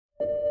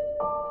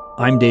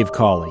I'm Dave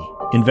Cawley,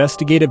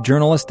 investigative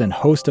journalist and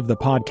host of the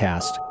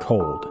podcast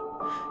Cold.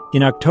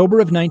 In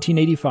October of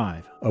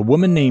 1985, a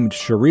woman named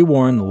Cherie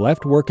Warren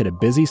left work at a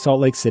busy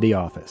Salt Lake City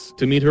office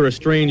to meet her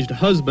estranged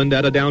husband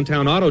at a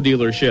downtown auto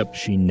dealership.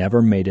 She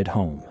never made it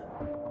home.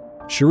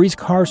 Cherie's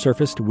car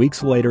surfaced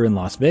weeks later in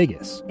Las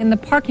Vegas. In the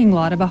parking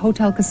lot of a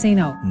hotel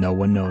casino. No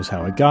one knows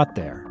how it got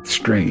there.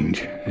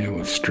 Strange. It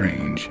was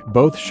strange.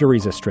 Both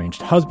Cherie's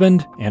estranged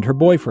husband and her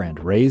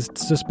boyfriend raised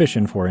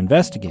suspicion for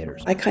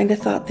investigators. I kind of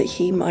thought that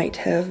he might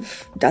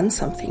have done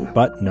something.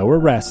 But no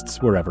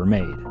arrests were ever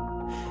made.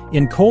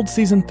 In Cold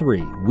Season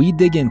 3, we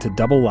dig into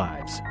double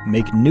lives,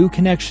 make new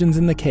connections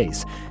in the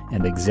case,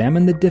 and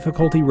examine the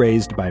difficulty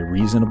raised by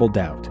reasonable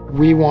doubt.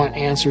 We want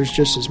answers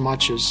just as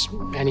much as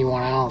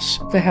anyone else.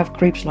 They have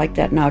creeps like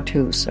that now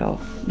too,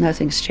 so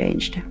nothing's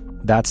changed.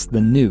 That's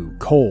the new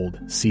Cold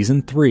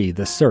Season 3,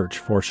 The Search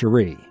for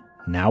Cherie,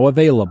 now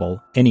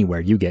available anywhere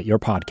you get your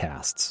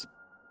podcasts.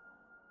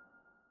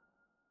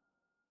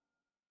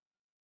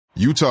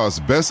 Utah's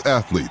best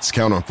athletes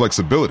count on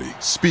flexibility,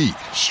 speed,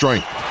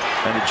 strength.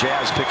 And the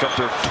Jazz pick up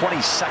their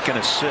 22nd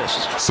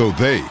assist. So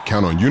they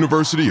count on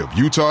University of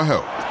Utah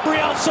Health.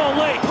 Real Salt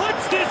Lake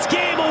puts this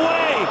game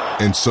away.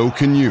 And so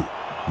can you.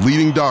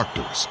 Leading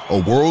doctors, a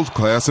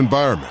world-class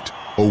environment,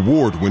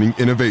 award-winning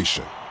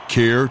innovation,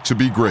 care to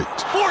be great.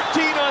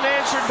 14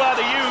 unanswered by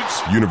the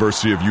Utes.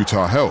 University of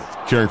Utah Health,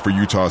 caring for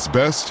Utah's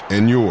best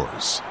and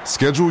yours.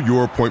 Schedule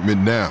your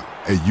appointment now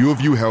at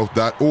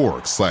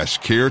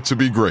uofuhealth.org/care to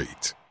be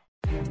great.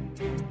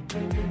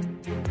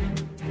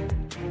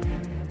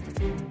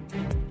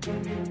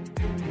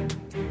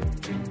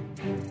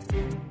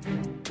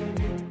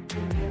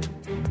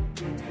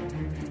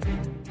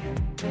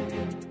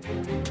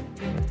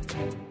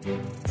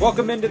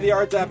 Welcome into the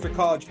Yards After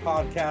College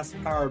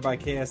podcast powered by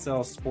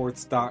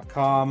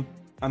KSLSports.com.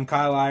 I'm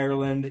Kyle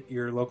Ireland,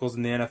 your locals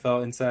in the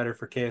NFL insider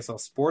for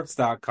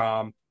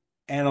KSLSports.com.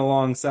 And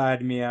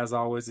alongside me, as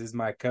always, is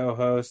my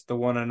co-host, the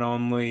one and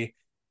only,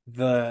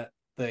 the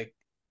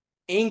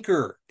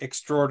anchor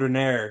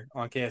extraordinaire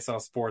on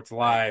KSL Sports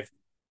Live.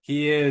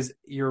 He is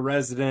your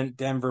resident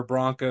Denver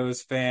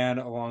Broncos fan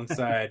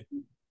alongside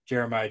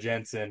Jeremiah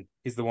Jensen.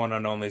 He's the one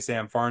and only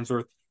Sam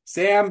Farnsworth.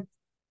 Sam,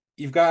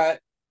 you've got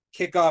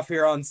kickoff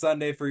here on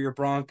Sunday for your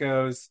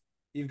Broncos.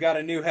 You've got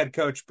a new head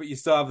coach, but you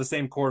still have the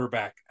same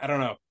quarterback. I don't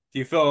know. Do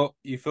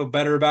you feel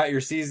better about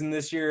your season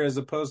this year as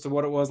opposed to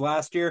what it was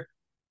last year?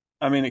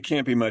 I mean, it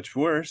can't be much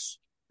worse,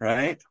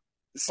 right?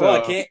 So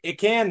well, it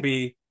can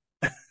be.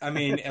 I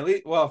mean, at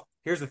least. Well,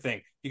 here's the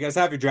thing: you guys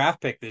have your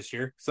draft pick this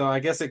year, so I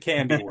guess it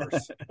can be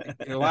worse.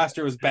 Last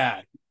year was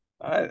bad.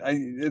 I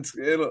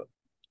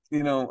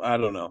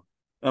don't know.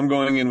 I'm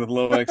going in with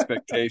low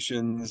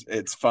expectations.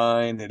 It's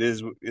fine.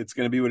 It's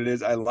going to be what it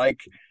is. I like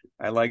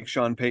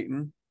Sean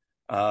Payton.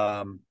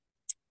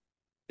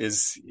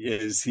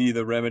 Is he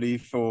the remedy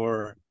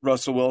for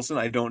Russell Wilson?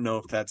 I don't know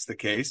if that's the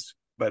case,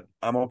 but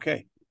I'm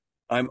okay.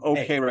 I'm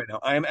okay right now.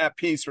 I am at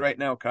peace right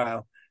now,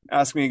 Kyle.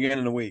 Ask me again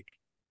in a week.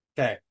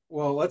 Okay.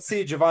 Well, let's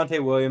see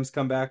Javonte Williams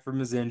come back from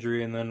his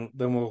injury, and then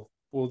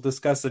we'll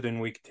discuss it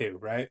in week 2,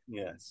 right?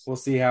 Yes. We'll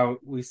see how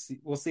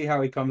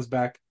he comes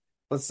back.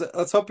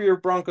 Let's hope your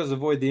Broncos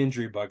avoid the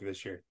injury bug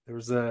this year.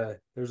 There's a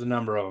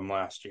number of them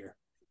last year.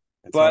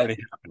 It's already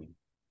happening.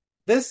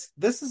 This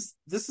is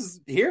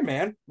here,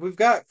 man. We've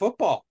got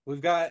football.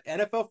 We've got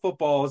NFL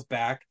football is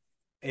back.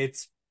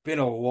 It's been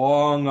a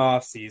long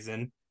off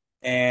season,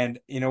 and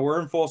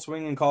we're in full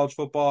swing in college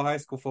football, high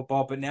school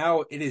football, but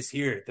now it is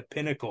here, the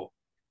pinnacle.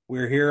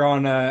 We're here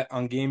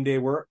on game day.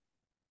 We're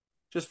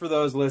just for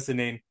those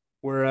listening.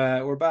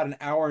 We're about an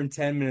hour and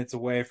 10 minutes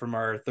away from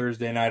our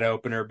Thursday night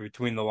opener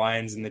between the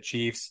Lions and the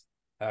Chiefs.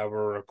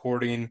 We're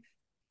recording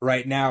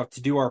right now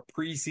to do our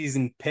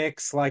preseason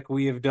picks like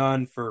we have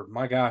done for,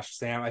 my gosh,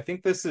 Sam, I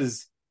think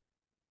is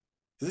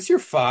this year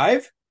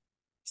 5?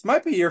 This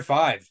might be year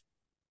 5.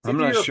 I'm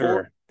not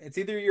sure. It's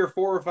either year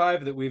 4 or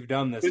 5 that we've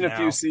done this. It's been now. A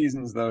few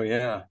seasons though,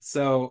 yeah.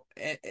 So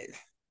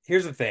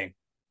here's the thing.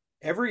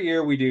 Every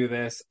year we do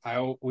this,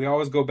 we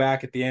always go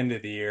back at the end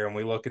of the year and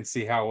we look and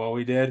see how well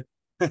we did.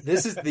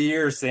 This is the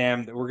year,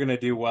 Sam, that we're going to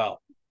do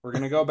well. We're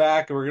going to go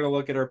back and we're going to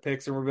look at our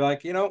picks and we'll be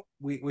like,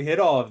 we hit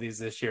all of these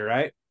this year,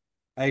 right?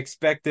 I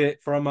expect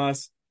it from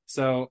us.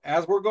 So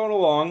as we're going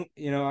along,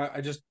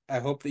 I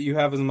hope that you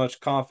have as much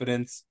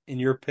confidence in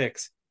your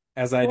picks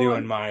as I do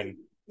in mine.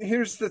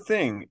 Here's the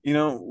thing,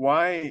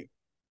 why,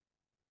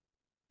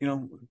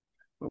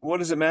 what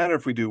does it matter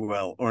if we do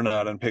well or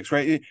not on picks,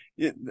 right?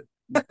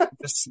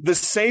 The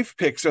safe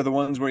picks are the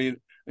ones where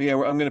I'm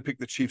going to pick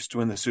the Chiefs to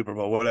win the Super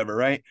Bowl, whatever,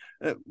 right?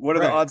 What are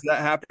the odds of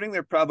that happening?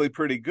 They're probably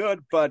pretty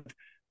good, but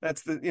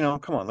that's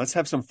come on, let's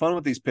have some fun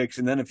with these picks.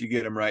 And then if you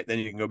get them right, then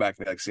you can go back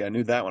and be like, see, I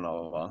knew that one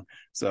all along.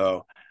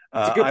 So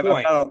That's a good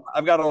point.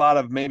 I've got a lot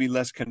of maybe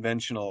less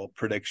conventional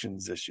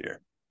predictions this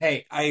year.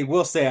 Hey, I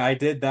will say I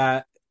did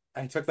that.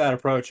 I took that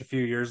approach a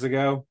few years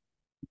ago,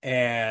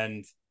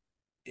 and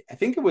I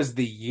think it was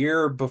the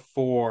year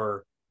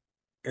before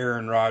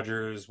Aaron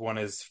Rodgers won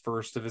his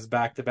first of his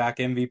back-to-back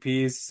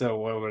MVPs. So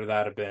what would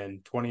that have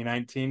been?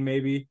 2019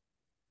 maybe?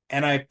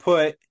 And I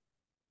put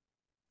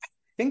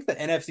think the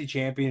NFC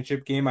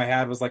Championship game I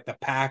had was like the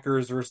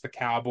Packers versus the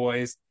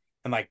Cowboys,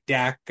 and like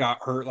Dak got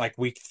hurt like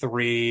week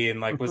 3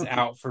 and like was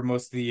out for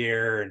most of the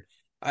year, and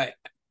I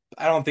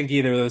don't think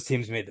either of those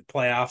teams made the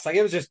playoffs. Like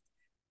it was just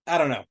I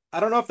don't know. I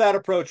don't know if that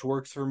approach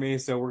works for me,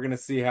 so we're gonna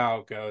see how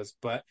it goes.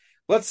 But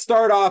let's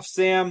start off,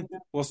 Sam.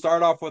 We'll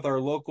start off with our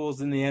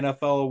locals in the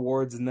NFL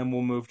awards, and then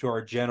we'll move to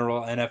our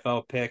general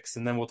NFL picks,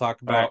 and then we'll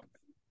talk about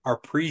our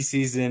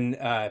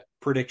preseason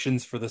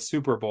predictions for the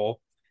Super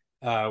Bowl,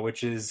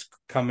 which is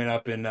coming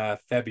up in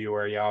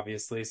February,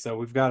 obviously. So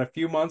we've got a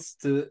few months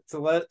to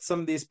let some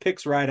of these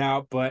picks ride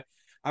out. But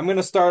I'm going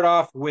to start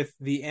off with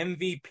the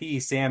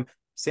MVP, Sam.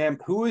 Sam,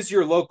 who is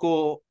your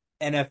local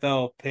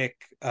NFL pick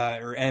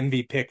or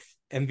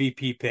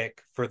MVP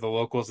pick for the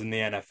locals in the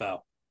NFL?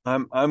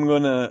 I'm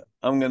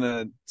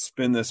gonna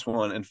spin this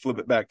one and flip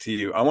it back to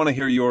you. I want to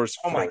hear yours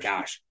first. Oh my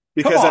gosh.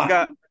 Because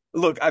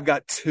I've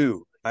got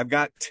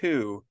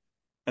two,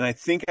 and I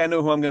think I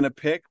know who I'm gonna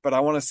pick, but I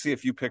want to see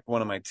if you pick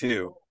one of my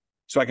two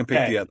so I can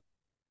pick the other.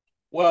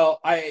 Well,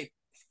 I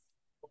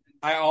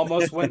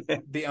almost went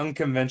the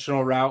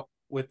unconventional route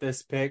with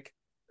this pick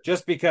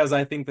just because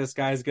I think this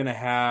guy's gonna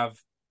have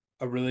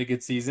a really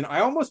good season.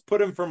 I almost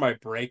put him for my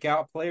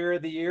breakout player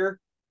of the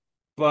year,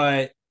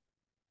 but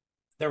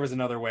there was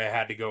another way I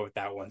had to go with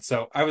that one.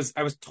 So I was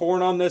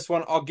torn on this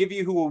one. I'll give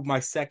you who my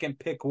second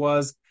pick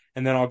was,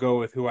 and then I'll go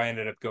with who I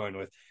ended up going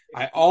with.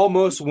 I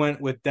almost went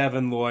with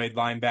Devin Lloyd,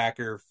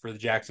 linebacker for the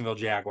Jacksonville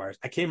Jaguars.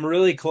 I came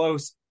really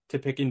close to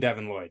picking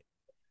Devin Lloyd,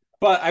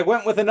 but I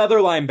went with another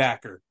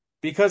linebacker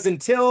because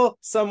until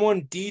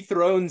someone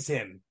dethrones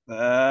him,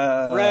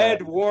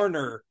 Fred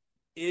Warner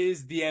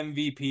is the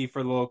MVP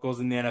for the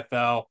locals in the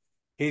NFL.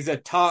 He's a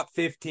top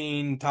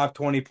 15, top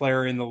 20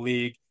 player in the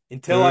league.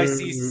 Until I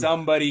see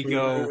somebody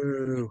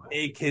go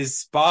take his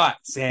spot,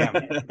 Sam.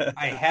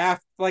 I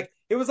have,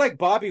 it was like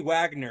Bobby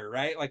Wagner,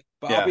 right? Like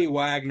Bobby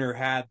Wagner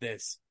had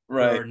this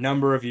for a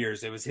number of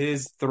years. It was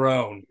his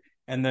throne.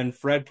 And then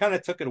Fred kind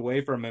of took it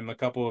away from him a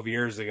couple of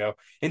years ago.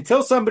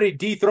 Until somebody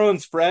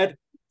dethrones Fred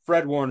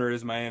Warner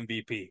is my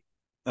MVP.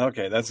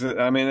 Okay, that's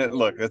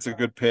a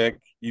good pick.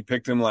 You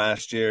picked him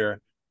last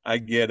year. I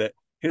get it.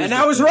 And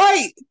I was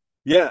right.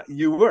 Yeah,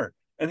 you were.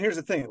 And here's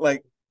the thing,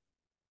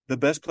 the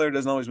best player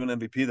doesn't always win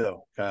MVP,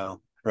 though,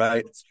 Kyle.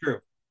 Right? It's true.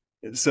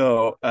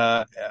 So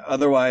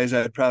otherwise,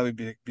 I'd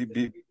probably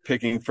be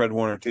picking Fred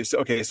Warner too. So,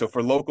 okay, so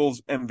for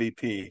locals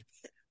MVP,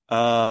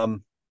 I'll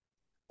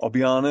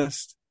be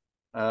honest.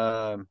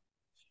 A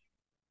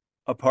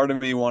part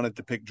of me wanted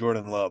to pick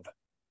Jordan Love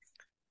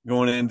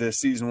going into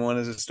season 1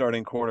 as a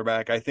starting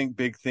quarterback. I think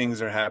big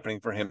things are happening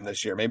for him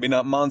this year. Maybe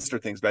not monster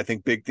things, but I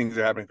think big things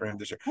are happening for him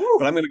this year. Woo!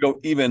 But I'm going to go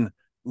even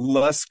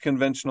less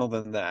conventional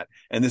than that,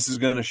 and this is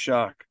going to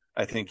shock,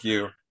 I think,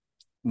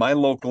 my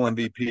local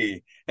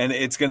MVP, and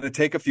it's going to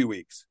take a few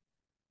weeks.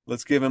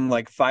 Let's give him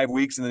 5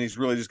 weeks, and then he's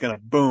really just going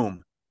to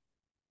boom.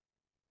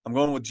 I'm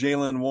going with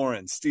Jaylen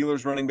Warren,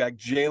 Steelers running back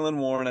Jaylen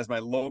Warren as my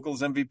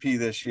locals MVP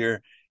this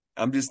year.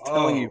 I'm just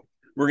telling you,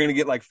 we're going to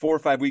get 4 or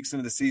 5 weeks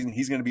into the season.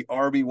 He's going to be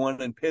RB1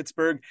 in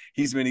Pittsburgh.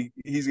 He's going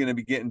to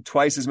be getting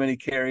twice as many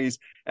carries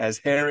as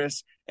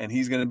Harris, and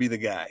he's going to be the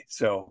guy.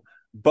 So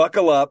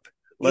buckle up.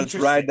 Let's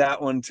ride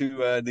that one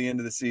to the end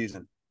of the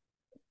season.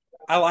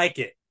 I like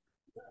it.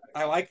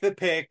 I like the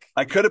pick.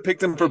 I could have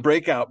picked him for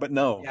breakout, but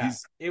no.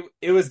 Yeah,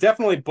 it was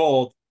definitely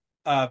bold,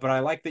 but I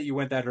like that you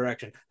went that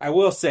direction. I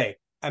will say,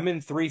 I'm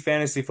in 3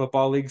 fantasy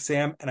football leagues,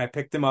 Sam, and I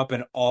picked him up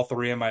in all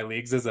 3 of my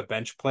leagues as a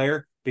bench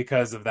player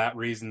because of that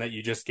reason that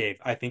you just gave.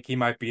 I think he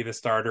might be the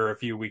starter a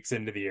few weeks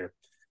into the year.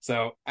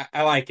 So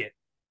I like it.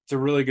 It's a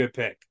really good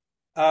pick.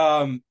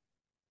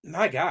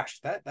 My gosh,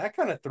 that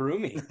kind of threw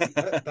me.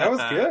 That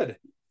was good.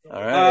 All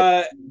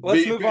right.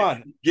 Let's move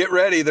on. Get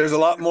ready. There's a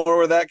lot more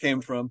where that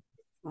came from.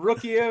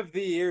 Rookie of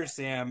the year,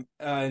 Sam.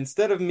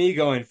 Instead of me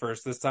going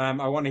first this time,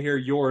 I want to hear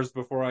yours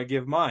before I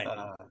give mine.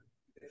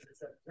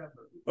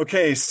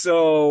 Okay,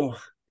 so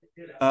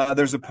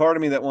there's a part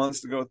of me that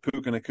wants to go with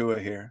Puka Nacua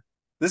here.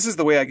 This is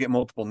the way I get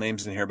multiple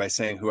names in here by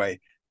saying who I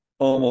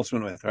almost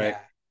went with, right? Yeah.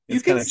 You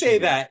can say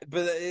that,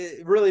 but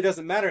it really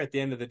doesn't matter at the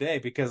end of the day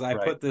because I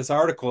put this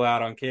article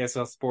out on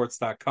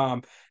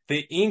KSLSports.com.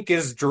 The ink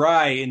is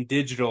dry in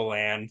digital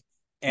land,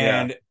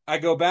 and I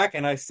go back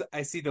and I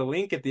see the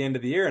link at the end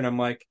of the year, and I'm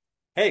like,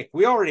 hey,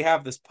 we already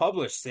have this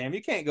published, Sam.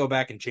 You can't go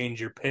back and change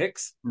your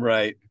picks.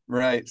 Right.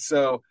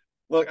 So,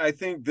 look, I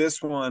think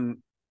this one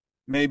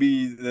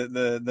maybe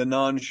the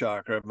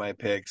non-shocker of my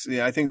picks.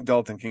 Yeah, I think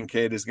Dalton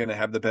Kincaid is going to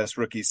have the best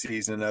rookie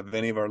season of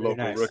any of our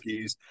local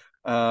rookies.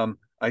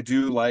 I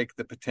do like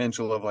the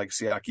potential of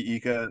Siaki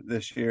Ika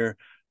this year.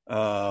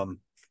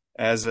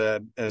 As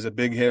a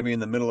big heavy in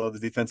the middle of the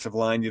defensive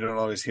line, you don't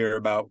always hear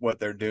about what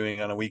they're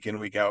doing on a week in,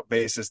 week out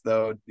basis,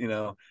 though.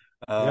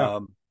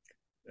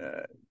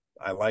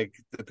 I like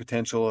the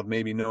potential of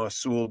maybe Noah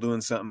Sewell doing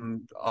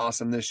something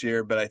awesome this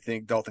year, but I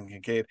think Dalton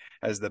Kincaid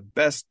has the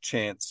best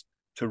chance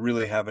to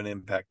really have an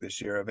impact this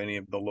year of any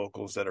of the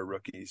locals that are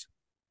rookies.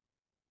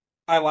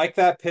 I like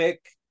that pick.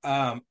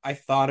 I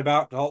thought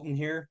about Dalton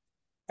here.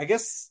 I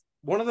guess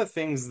one of the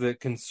things that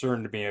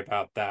concerned me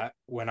about that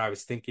when I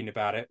was thinking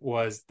about it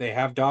was they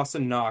have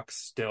Dawson Knox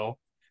still,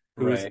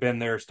 who has been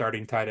their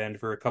starting tight end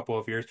for a couple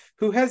of years,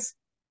 who has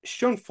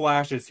shown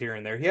flashes here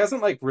and there. He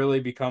hasn't like really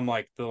become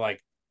like the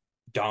like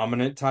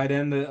dominant tight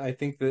end that I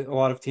think that a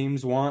lot of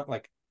teams want.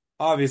 Like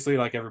obviously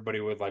like everybody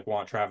would like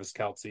want Travis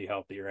Kelce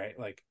healthy, right?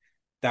 Like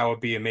that would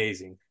be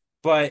amazing.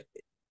 But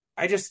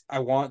I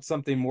want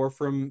something more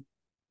from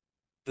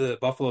the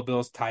Buffalo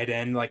Bills tight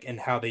end, like, and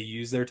how they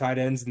use their tight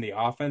ends in the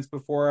offense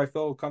before I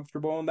feel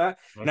comfortable in that.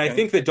 Okay. And I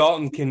think that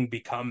Dalton can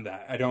become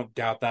that. I don't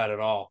doubt that at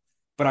all.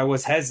 But I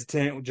was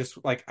hesitant, just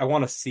like I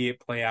want to see it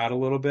play out a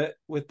little bit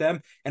with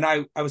them. And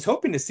I was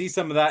hoping to see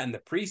some of that in the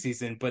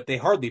preseason, but they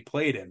hardly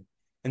played him.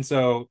 And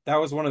so that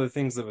was one of the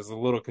things that was a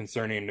little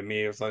concerning to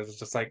me. I was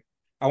just like,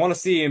 I want to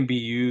see him be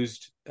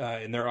used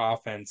in their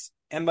offense.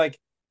 And like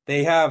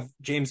they have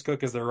James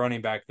Cook as their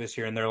running back this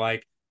year, and they're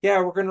like, yeah,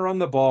 we're going to run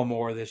the ball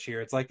more this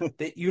year. It's like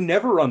you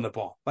never run the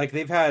ball. Like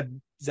they've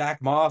had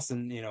Zach Moss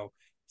and,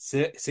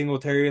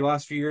 Singletary the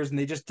last few years, and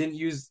they just didn't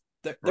use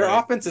their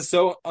offense is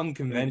so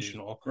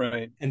unconventional.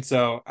 Right. And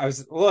so I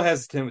was a little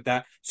hesitant with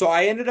that. So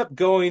I ended up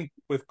going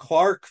with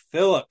Clark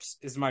Phillips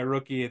is my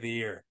rookie of the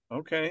year.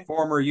 Okay.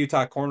 Former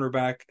Utah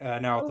cornerback,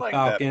 now with the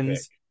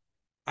Falcons.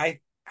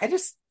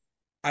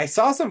 I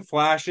saw some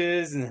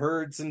flashes and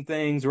heard some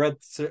things,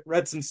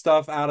 read some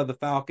stuff out of the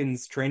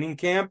Falcons training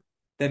camp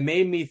that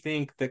made me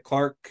think that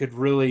Clark could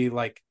really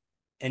like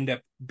end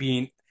up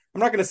being,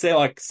 I'm not going to say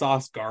like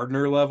Sauce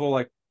Gardner level,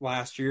 like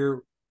last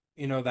year,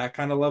 that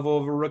kind of level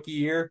of a rookie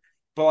year,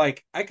 but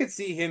like I could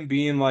see him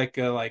being like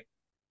a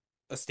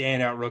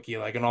standout rookie,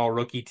 like an all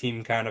rookie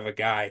team kind of a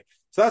guy.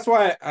 So that's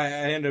why I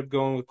ended up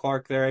going with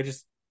Clark there.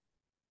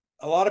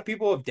 A lot of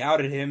people have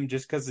doubted him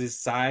just because his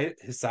size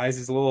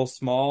is a little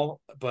small,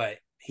 but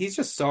he's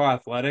just so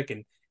athletic.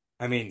 And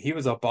I mean, he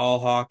was a ball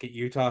hawk at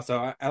Utah.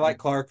 So I like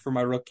Clark for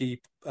my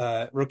rookie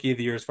of the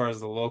year as far as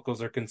the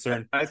locals are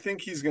concerned. I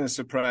think he's going to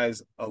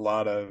surprise a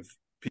lot of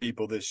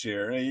people this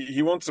year.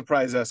 He won't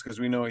surprise us because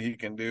we know what he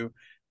can do.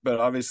 But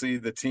obviously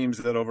the teams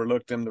that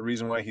overlooked him, the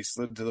reason why he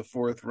slid to the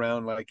fourth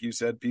round, like you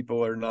said,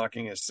 people are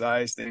knocking his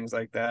size, things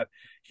like that.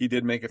 He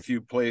did make a few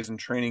plays in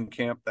training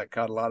camp that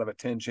caught a lot of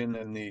attention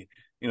and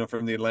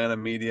from the Atlanta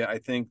media. I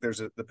think there's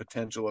the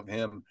potential of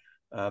him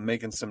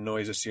making some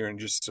noise this year and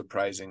just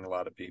surprising a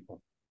lot of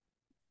people.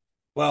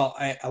 Well,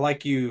 I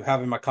like you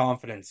having my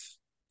confidence,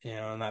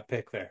 in that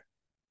pick there.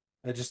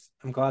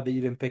 I'm glad that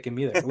you didn't pick him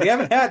either. We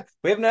haven't had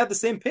the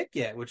same pick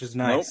yet, which is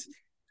nice.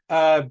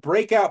 Nope.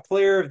 Breakout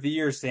player of the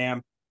year,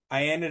 Sam.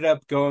 I ended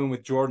up going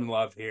with Jordan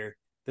Love here.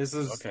 This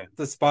is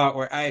the spot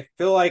where I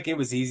feel like it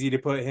was easy to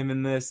put him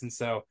in this, and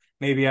so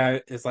maybe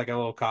it's like a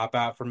little cop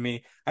out for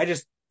me.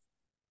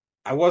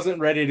 I wasn't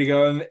ready to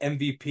go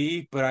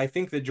MVP, but I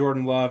think that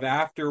Jordan Love,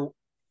 after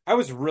I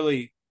was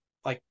really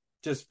like,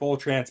 just full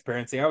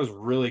transparency, I was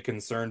really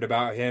concerned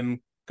about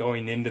him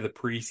going into the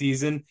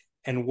preseason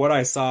and what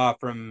I saw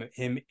from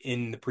him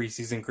in the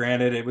preseason.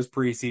 Granted, it was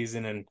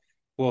preseason and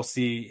we'll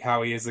see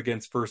how he is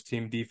against first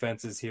team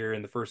defenses here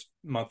in the first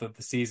month of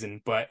the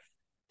season, but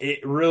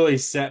it really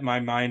set my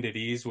mind at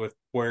ease with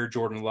where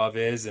Jordan Love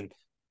is. And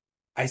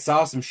I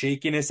saw some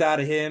shakiness out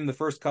of him the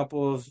first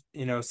couple of,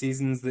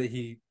 seasons that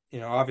he,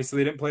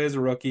 obviously didn't play as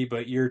a rookie,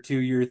 but year 2,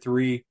 year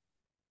 3,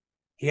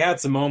 he had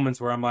some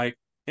moments where I'm like,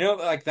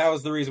 like that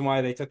was the reason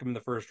why they took him in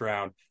the first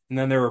round. And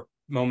then there were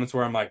moments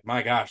where I'm like,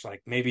 my gosh,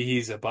 like maybe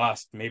he's a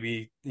bust.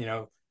 Maybe,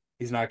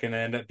 he's not going to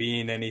end up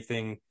being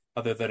anything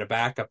other than a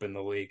backup in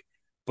the league.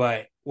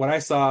 But what I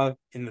saw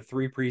in the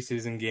 3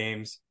 preseason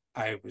games,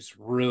 I was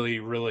really,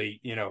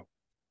 really,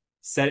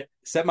 set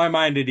my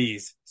mind at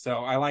ease. So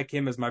I like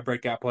him as my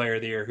breakout player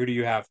of the year. Who do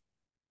you have?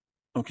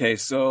 Okay,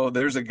 so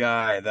there's a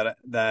guy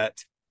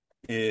that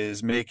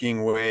is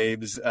making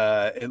waves,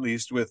 at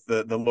least with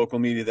the local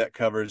media that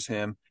covers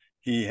him.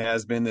 He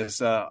has been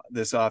this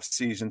off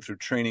season through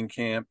training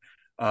camp.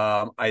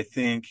 I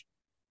think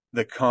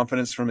the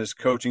confidence from his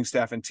coaching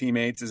staff and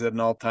teammates is at an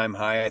all-time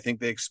high. I think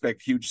they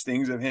expect huge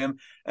things of him,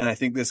 and I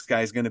think this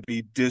guy's going to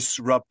be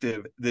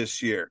disruptive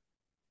this year.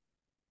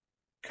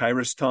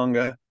 Khyiris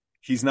Tonga,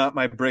 he's not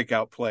my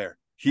breakout player.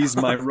 He's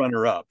my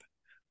runner-up.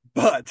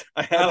 But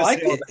I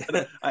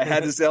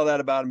had to say all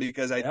that about him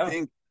because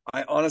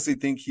I honestly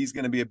think he's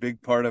going to be a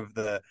big part of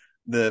the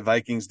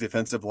Vikings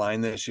defensive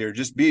line this year.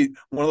 Just be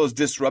one of those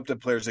disruptive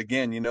players.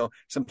 Again,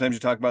 sometimes you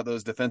talk about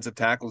those defensive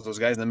tackles, those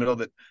guys in the middle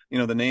that,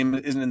 the name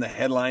isn't in the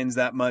headlines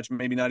that much,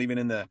 maybe not even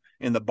in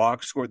the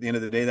box score at the end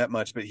of the day that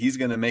much, but he's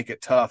going to make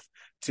it tough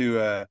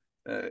to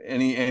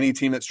any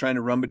team that's trying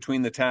to run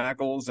between the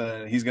tackles.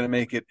 He's going to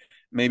make it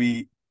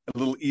maybe a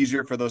little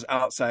easier for those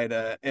outside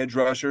edge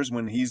rushers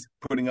when he's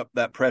putting up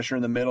that pressure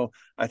in the middle.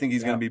 I think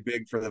he's going to be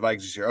big for the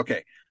Vikings this year.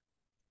 Okay.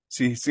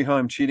 See how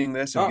I'm cheating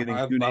this? I'm getting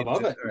too I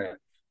love it. All right.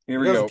 Here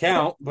we go. Doesn't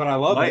count, but I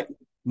love it.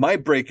 My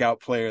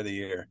breakout player of the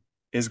year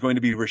is going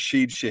to be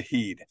Rashid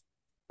Shaheed.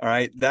 All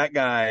right. That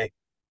guy,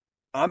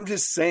 I'm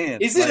just saying.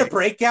 Is it a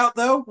breakout,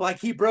 though? Like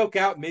he broke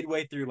out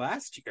midway through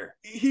last year.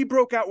 He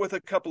broke out with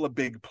a couple of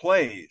big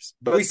plays.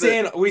 But we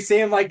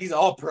saying like he's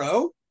all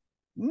pro?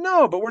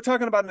 No, but we're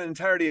talking about an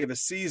entirety of a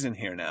season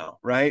here now,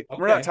 right?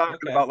 Okay, We're not talking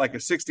about like a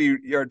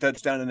 60-yard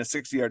touchdown and a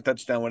 60-yard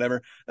touchdown,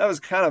 whatever. That was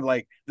kind of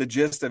like the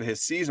gist of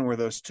his season were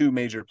those two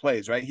major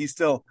plays, right? He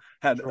still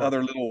had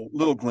other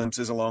little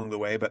glimpses along the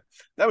way, but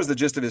that was the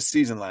gist of his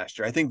season last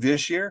year. I think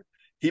this year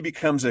he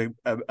becomes a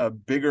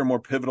bigger,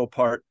 more pivotal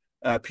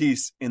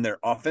piece in their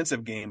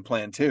offensive game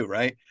plan too,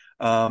 right?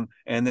 And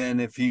then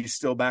if he's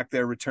still back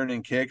there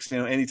returning kicks,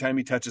 anytime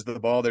he touches the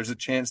ball, there's a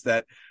chance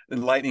that the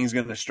lightning is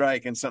going to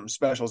strike and something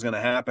special is going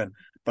to happen.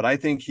 But I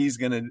think he's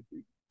going to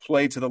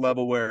play to the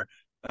level where,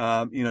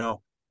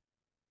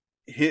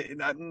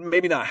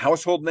 maybe not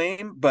household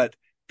name, but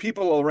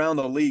people around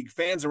the league,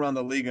 fans around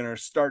the league, are going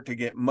to start to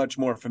get much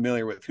more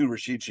familiar with who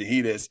Rashid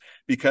Shaheed is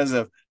because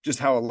of just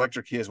how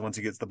electric he is once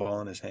he gets the ball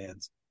in his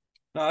hands.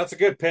 No, that's a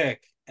good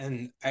pick.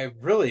 And I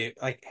really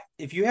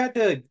if you had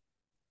to.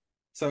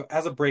 So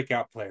as a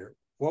breakout player,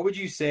 what would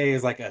you say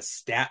is like a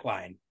stat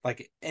line,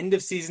 like end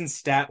of season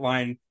stat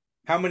line?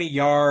 How many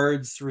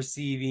yards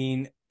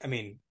receiving? I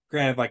mean,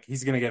 granted, like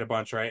he's going to get a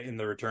bunch, right, in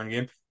the return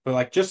game, but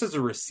like just as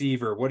a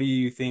receiver, what do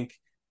you think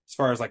as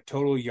far as like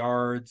total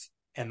yards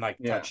and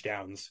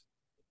touchdowns?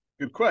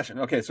 Good question.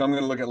 Okay, so I'm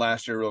going to look at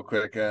last year real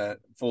quick.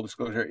 Full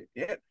disclosure.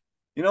 Yeah,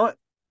 you know what?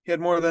 He had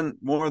more than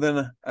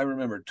I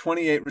remember,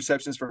 28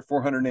 receptions for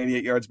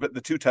 488 yards, but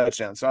the 2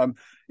 touchdowns. So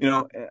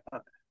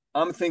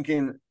I'm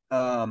thinking,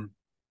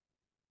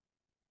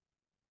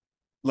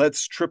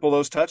 let's triple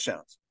those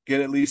touchdowns, get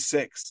at least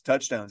 6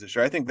 touchdowns this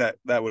year. I think that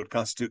would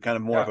constitute kind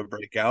of more of a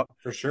breakout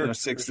for sure.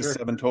 6 to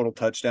 7 total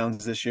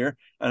touchdowns this year.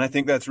 And I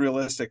think that's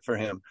realistic for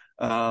him.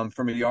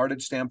 From a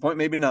yardage standpoint,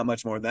 maybe not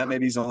much more than that.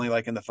 Maybe he's only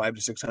like in the 500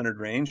 to 600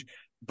 range,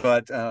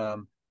 but,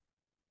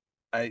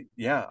 I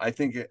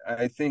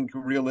think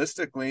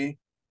realistically,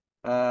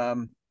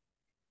 6-7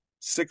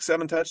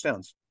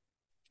 touchdowns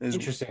is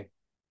interesting.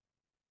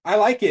 I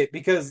like it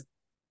because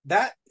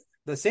the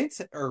Saints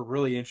are a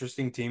really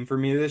interesting team for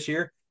me this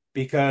year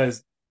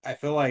because I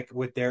feel like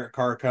with Derek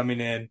Carr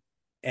coming in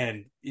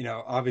and,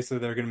 obviously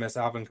they're going to miss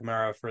Alvin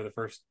Kamara for the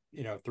first,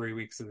 3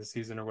 weeks of the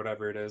season or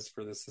whatever it is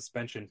for the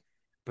suspension,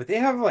 but they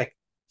have like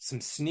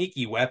some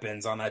sneaky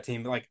weapons on that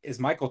team. Like, is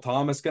Michael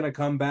Thomas going to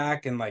come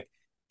back? And like,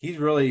 he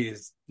really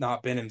has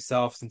not been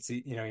himself since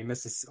he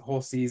missed this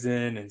whole season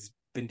and has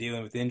been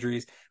dealing with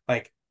injuries.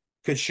 Like,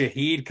 could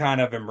Shaheed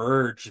kind of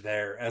emerge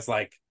there as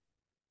like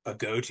a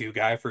go-to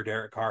guy for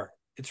Derek Carr?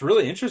 It's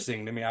really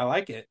interesting to me. I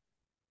like it.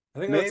 I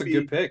think that's a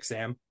good pick,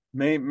 Sam.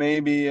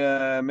 Maybe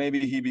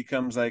he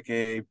becomes like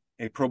a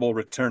Pro Bowl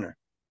returner.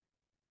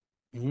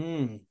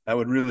 That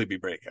would really be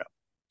breakout.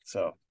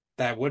 So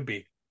that would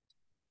be.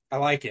 I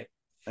like it.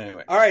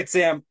 Anyway. All right,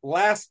 Sam.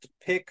 Last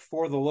pick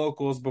for the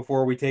locals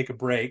before we take a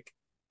break.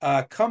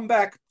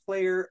 Comeback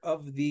player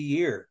of the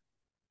year.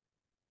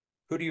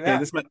 Who do you have?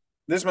 Hey,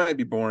 this might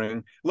be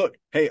boring. Look,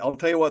 hey, I'll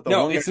tell you what.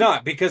 No, it's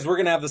not, because we're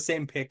gonna have the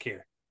same pick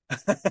here.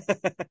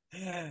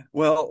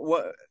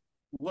 Well,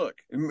 look,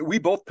 we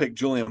both picked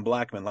Julian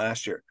Blackmon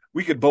last year.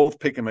 We could both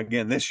pick him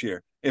again this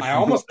year. I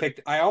almost picked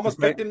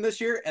him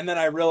this year, and then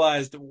I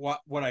realized what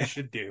I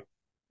should do.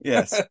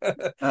 Yes.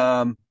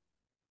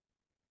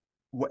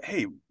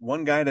 Hey,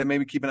 one guy to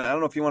maybe keep an eye. I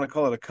don't know if you want to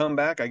call it a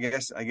comeback. I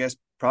guess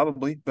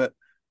probably, but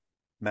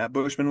Matt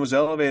Bushman was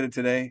elevated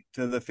today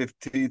to the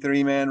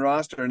 53-man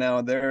roster.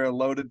 Now they're a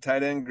loaded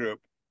tight end group.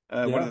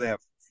 What do they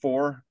have?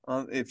 4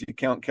 on, if you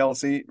count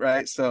Kelsey,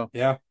 right? So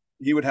yeah,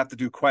 he would have to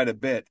do quite a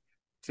bit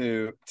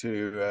to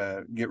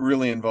get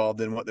really involved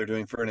in what they're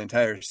doing for an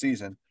entire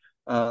season.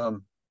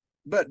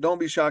 But don't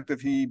be shocked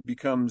if he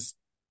becomes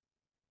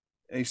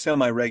a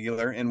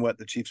semi-regular in what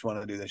the Chiefs want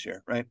to do this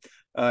year, right?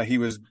 He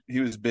was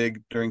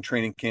big during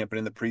training camp and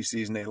in the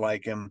preseason. They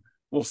like him.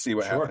 We'll see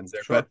what happens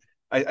there. Sure. But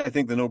I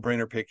think the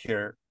no-brainer pick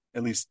here,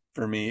 at least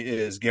for me,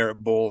 is Garrett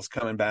Bowles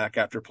coming back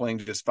after playing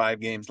just 5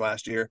 games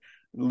last year,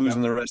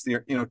 losing the rest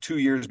of the year. 2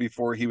 years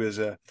before he was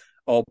a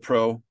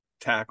all-pro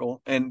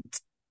tackle, and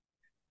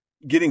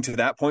getting to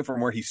that point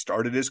from where he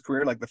started his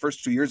career, like the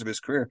first 2 years of his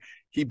career,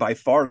 he by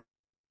far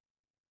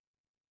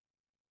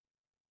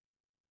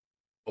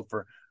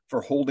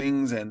for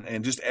holdings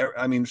and just,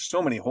 I mean,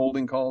 so many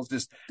holding calls.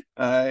 Just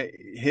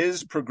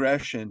his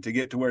progression to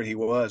get to where he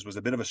was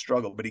a bit of a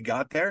struggle, but he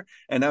got there,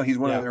 and now he's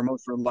one of their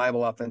most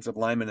reliable offensive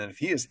linemen. And if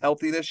he is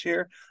healthy this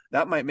year,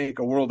 that might make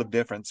a world of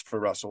difference for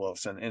Russell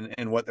Wilson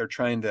and what they're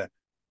trying to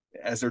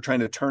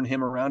turn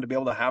him around to be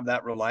able to have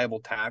that reliable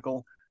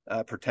tackle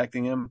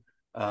protecting him.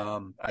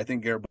 I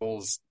think Garrett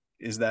Bowles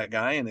is that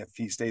guy, and if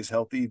he stays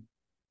healthy,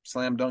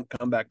 slam dunk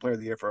comeback player of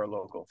the year for our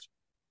locals.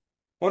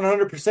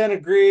 100%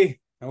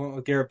 agree. I went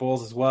with Garrett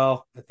Bowles as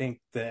well. I think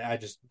that I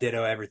just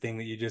ditto everything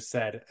that you just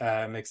said.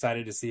 I'm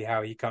excited to see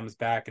how he comes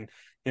back. And,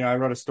 I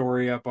wrote a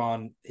story up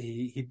on,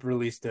 he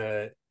released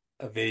a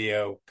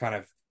video kind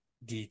of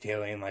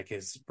detailing like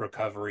his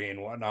recovery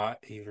and whatnot.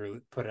 He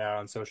put it out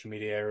on social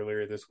media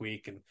earlier this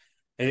week. And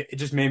it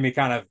just made me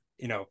kind of,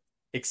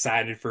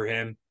 excited for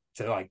him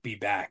to like be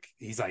back.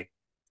 He's like,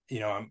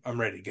 I'm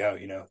ready to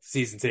go,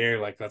 season's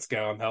here. Like, let's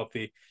go. I'm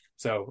healthy.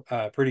 So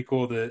pretty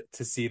cool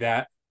to see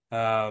that.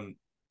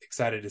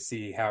 excited to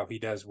see how he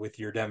does with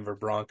your Denver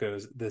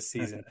Broncos this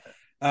season.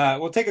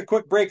 We'll take a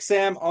quick break,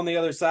 Sam. On the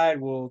other side,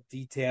 we'll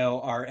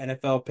detail our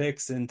NFL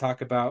picks and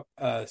talk about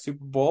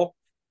Super Bowl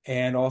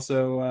and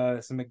also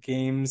some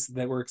games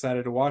that we're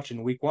excited to watch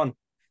in week 1.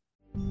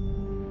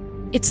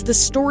 It's the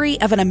story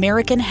of an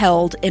American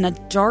held in a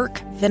dark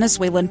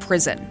Venezuelan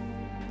prison.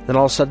 Then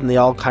all of a sudden they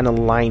all kind of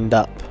lined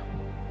up.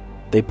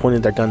 They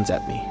pointed their guns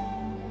at me.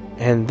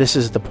 And this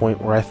is the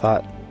point where I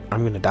thought,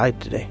 I'm going to die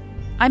today.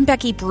 I'm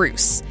Becky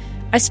Bruce.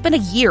 I spent a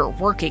year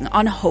working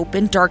on Hope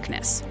in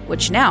Darkness,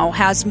 which now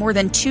has more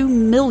than 2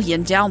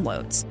 million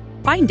downloads.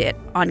 Find it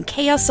on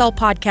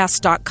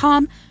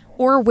kslpodcast.com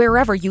or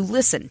wherever you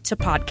listen to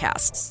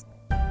podcasts.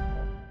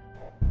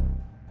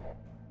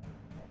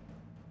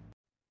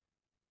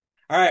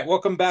 All right,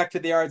 welcome back to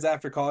the Yards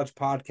After College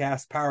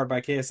podcast, powered by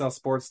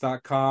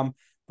kslsports.com.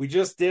 We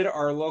just did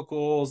our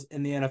locals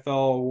in the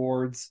NFL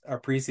awards, our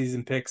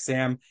preseason picks,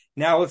 Sam.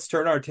 Now let's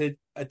turn our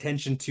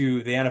attention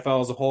to the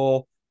NFL as a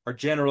whole, our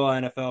general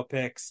NFL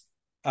picks.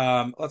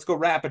 Let's go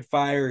rapid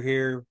fire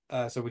here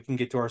so we can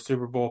get to our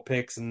Super Bowl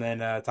picks and then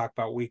talk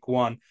about week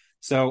 1.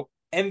 So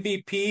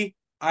MVP,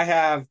 I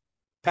have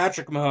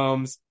Patrick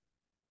Mahomes,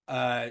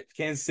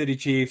 Kansas City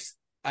Chiefs.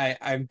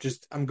 I'm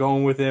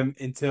going with him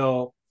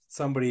until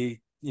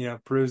somebody,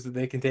 proves that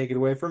they can take it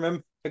away from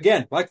him.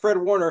 Again, like Fred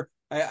Warner,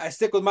 I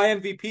stick with my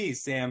MVPs,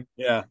 Sam.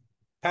 Yeah.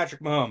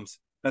 Patrick Mahomes.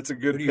 That's a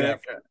good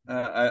pick.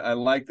 I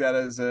like that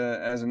as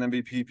an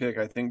MVP pick.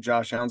 I think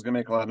Josh Allen's going to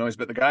make a lot of noise,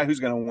 but the guy who's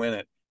going to win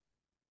it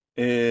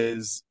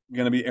is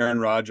going to be Aaron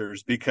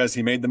Rodgers because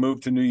he made the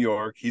move to New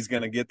York. He's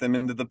going to get them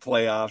into the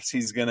playoffs.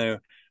 He's going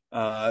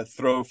to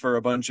throw for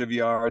a bunch of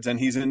yards, and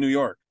he's in New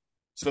York.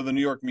 So the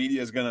New York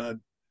media is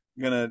going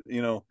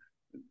to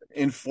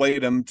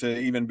inflate him to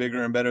even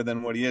bigger and better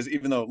than what he is,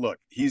 even though, look,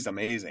 he's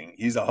amazing.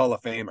 He's a Hall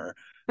of Famer.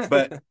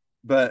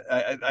 But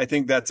I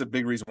think that's a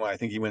big reason why I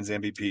think he wins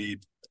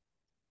MVP.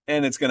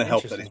 And it's going to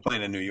help that he's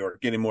playing in New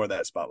York, getting more of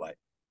that spotlight.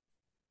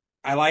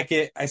 I like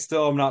it. I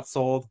still am not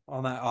sold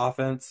on that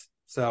offense.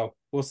 So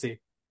we'll see.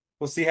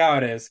 We'll see how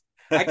it is.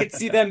 I could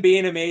see them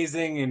being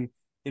amazing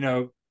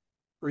and,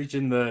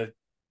 reaching the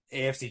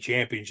AFC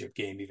Championship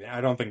game even.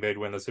 I don't think they'd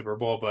win the Super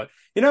Bowl, but,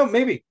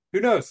 maybe. Who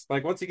knows?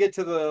 Like, once you get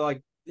to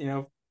the,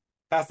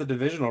 past the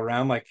divisional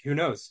round, who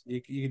knows?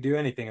 You can do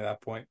anything at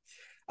that point.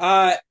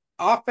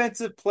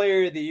 Offensive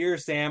Player of the Year,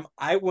 Sam.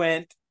 I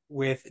went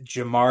with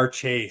Jamar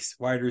Chase,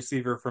 wide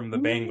receiver from the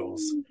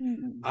Bengals.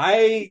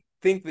 I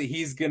think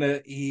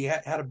that he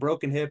had a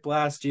broken hip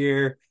last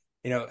year,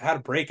 had a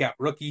breakout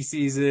rookie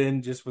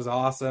season, just was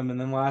awesome.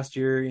 And then last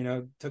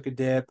year, took a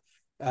dip.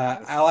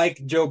 I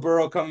like Joe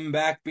Burrow coming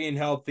back, being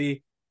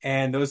healthy,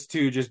 and those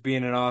two just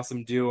being an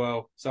awesome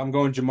duo. So I'm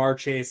going Jamar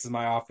Chase as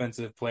my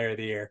Offensive Player of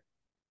the Year.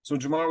 So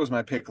Jamar was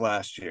my pick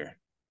last year,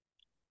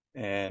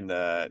 and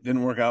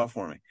didn't work out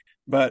for me.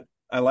 But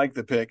I like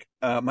the pick.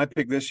 My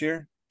pick this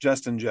year,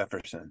 Justin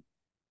Jefferson,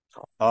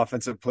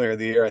 Offensive Player of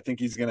the Year. I think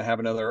he's going to have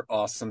another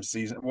awesome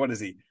season. What is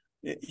he?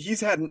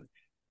 He's had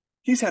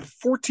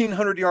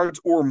 1,400 yards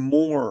or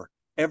more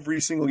every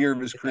single year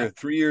of his career.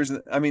 3 years.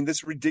 I mean, this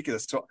is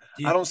ridiculous. So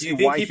I don't see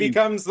why he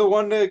becomes the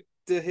one to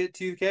hit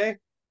 2K.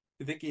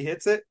 You think he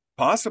hits it?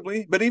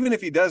 Possibly, but even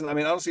if he doesn't, I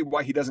don't see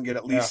why he doesn't get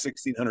at least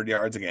 1,600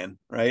 yards again,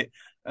 right?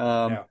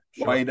 Sure.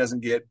 Why he doesn't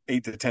get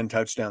 8 to 10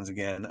 touchdowns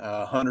again,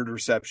 100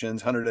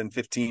 receptions,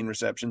 115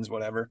 receptions,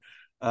 whatever.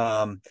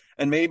 And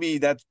maybe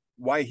that's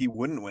why he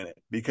wouldn't win it,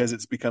 because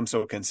it's become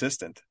so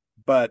consistent.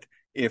 But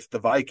if the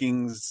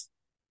Vikings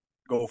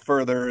go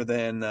further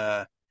than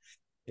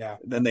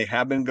they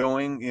have been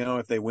going,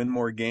 if they win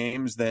more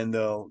games, then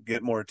they'll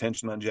get more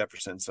attention on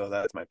Jefferson. So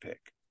that's my pick.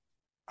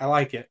 I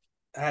like it.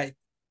 I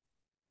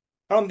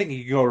don't think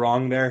you can go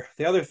wrong there.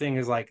 The other thing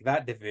is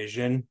that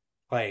division,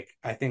 I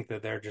think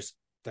that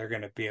they're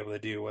going to be able to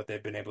do what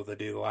they've been able to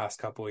do the last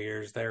couple of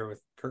years there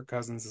with Kirk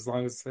Cousins, as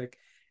long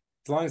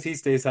as he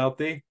stays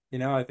healthy,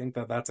 I think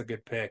that's a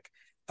good pick.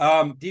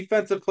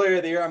 Defensive Player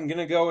of the Year, I'm going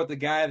to go with the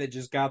guy that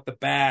just got the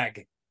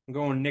bag. I'm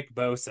going Nick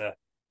Bosa.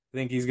 I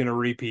think he's going to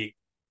repeat.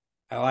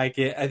 I like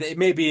it. It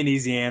may be an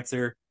easy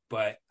answer,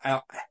 but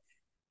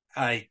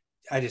I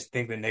just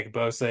think that Nick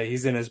Bosa,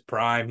 he's in his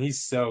prime.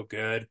 He's so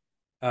good.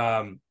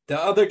 The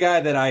other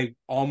guy that I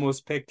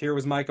almost picked here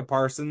was Micah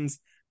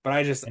Parsons, but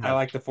I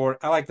like the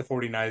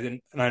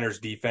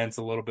 49ers defense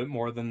a little bit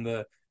more than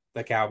the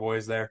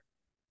Cowboys there.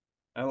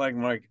 I like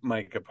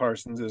Micah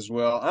Parsons as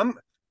well. I'm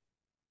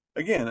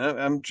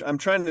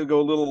trying to go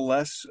a little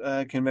less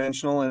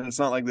conventional, and it's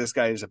not like this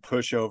guy is a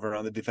pushover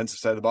on the defensive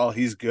side of the ball.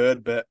 He's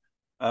good, but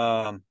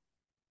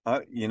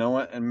you know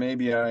what? And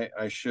maybe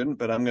I shouldn't,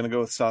 but I'm going to go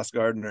with Sauce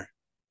Gardner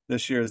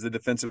this year as the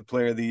Defensive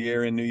Player of the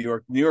Year in New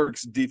York. New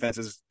York's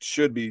defenses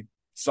should be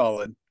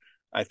solid,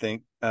 I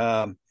think.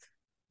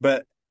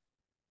 But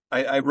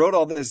I wrote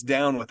all this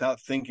down without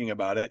thinking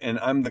about it, and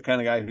I'm the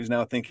kind of guy who's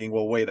now thinking,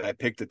 well, wait, I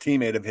picked a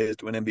teammate of his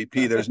to win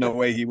MVP. There's no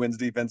way he wins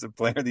Defensive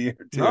Player of the Year,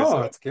 too.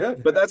 No, that's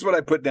good. But that's what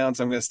I put down,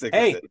 so I'm going to stick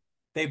with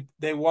it.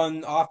 They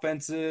won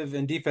Offensive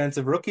and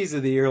Defensive Rookies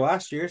of the Year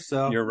last year,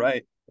 so you're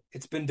right.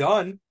 It's been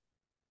done.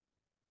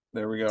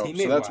 There we go.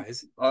 Teammate So that's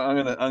wise,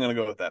 I'm gonna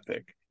go with that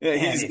pick.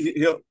 Yeah,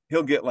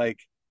 he'll get like,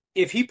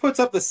 if he puts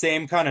up the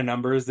same kind of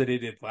numbers that he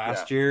did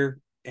last year,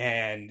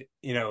 and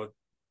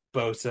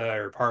Bosa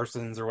or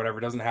Parsons or whatever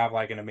doesn't have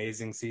like an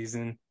amazing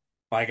season,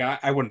 like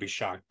I wouldn't be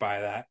shocked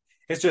by that.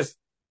 It's just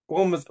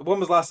when was the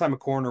last time a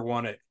corner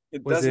won it?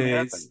 Was doesn't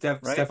it happen,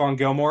 right? Stephon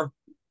Gilmore?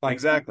 Like,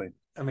 exactly.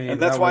 I mean,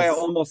 and that's why I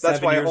almost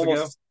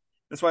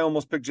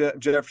picked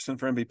Jefferson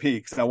for MVP,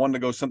 because I wanted to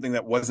go something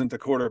that wasn't a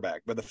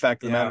quarterback. But the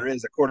fact of the matter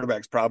is, a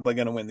quarterback's probably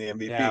going to win the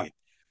MVP. Yeah.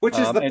 Which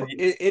is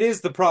it is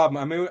the problem.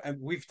 I mean,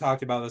 we've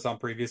talked about this on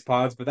previous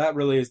pods, but that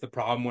really is the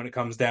problem when it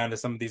comes down to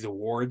some of these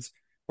awards,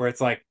 where it's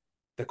like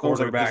the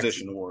quarterback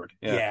position award.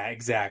 Yeah,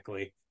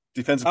 exactly.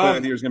 Defensive player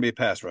of the year is going to be a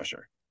pass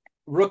rusher.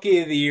 Rookie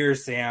of the year,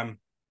 Sam.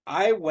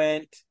 I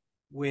went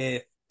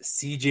with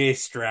CJ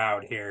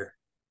Stroud here,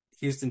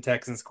 Houston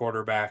Texans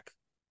quarterback.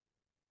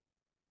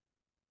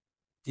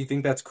 Do you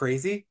think that's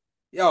crazy?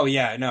 Oh,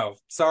 yeah, no.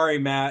 Sorry,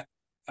 Matt.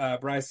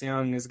 Bryce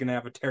Young is going to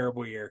have a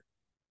terrible year.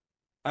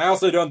 I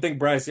also don't think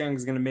Bryce Young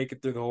is going to make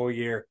it through the whole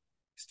year.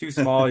 He's too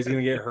small. He's going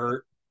to get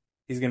hurt.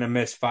 He's going to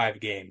miss 5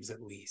 games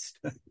at least.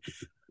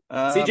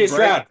 CJ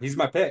Stroud, he's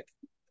my pick.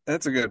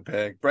 That's a good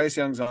pick. Bryce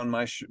Young's on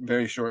my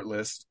very short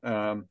list.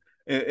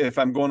 If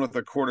I'm going with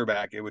a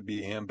quarterback, it would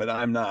be him, but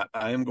I'm not.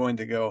 I am going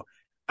to go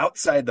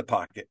outside the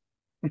pocket.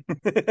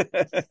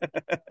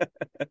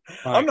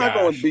 I'm not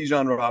going with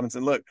Bijan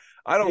Robinson. Look,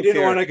 I don't care.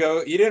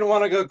 You didn't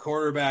want to go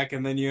quarterback,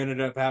 and then you ended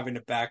up having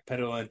to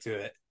backpedal into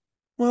it.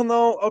 Well,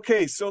 no.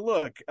 Okay, so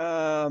look,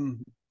 why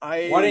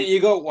didn't you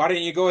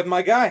go with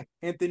my guy,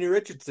 Anthony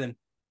Richardson?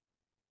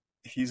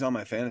 He's on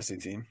my fantasy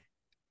team.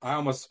 I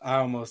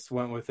almost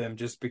went with him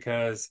just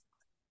because,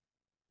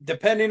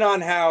 depending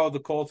on how the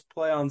Colts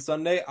play on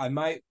Sunday, I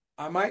might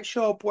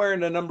show up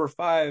wearing a number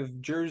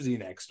 5 jersey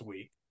next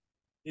week.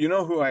 You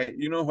know who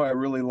I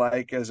really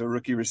like as a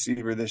rookie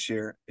receiver this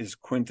year is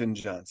Quentin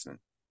Johnson.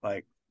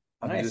 Like,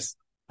 nice.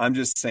 I'm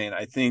just saying,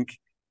 I think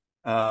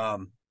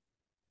I'm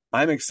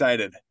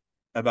excited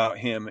about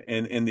him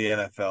in the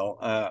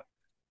NFL.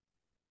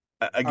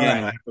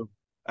 Again, right.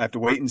 I have to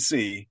wait and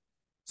see.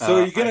 So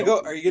are you gonna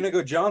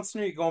go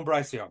Johnson, or are you going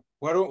Bryce Young?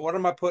 What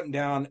am I putting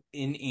down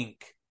in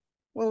ink?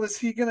 Well,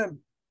 see,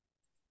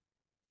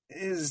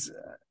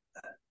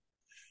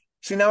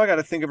 now I got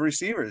to think of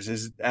receivers.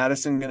 Is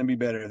Addison going to be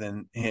better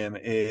than him?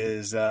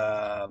 Who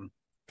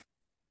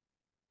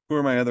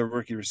are my other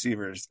rookie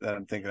receivers that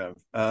I'm thinking of?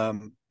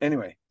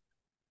 Anyway.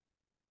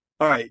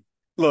 All right.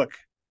 Look,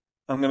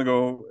 I'm going to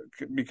go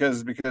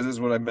because this is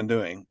what I've been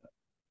doing.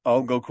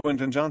 I'll go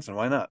Quentin Johnson.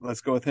 Why not?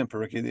 Let's go with him for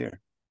rookie of the year.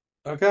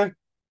 Okay.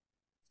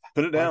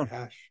 Put it down.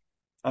 Gosh.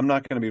 I'm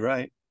not going to be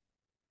right.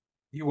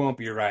 You won't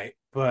be right,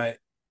 but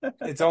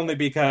it's only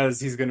because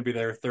he's going to be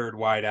their third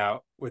wideout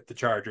with the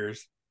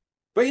Chargers.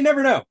 But you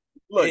never know.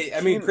 Look,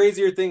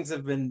 crazier things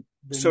have been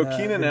so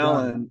Keenan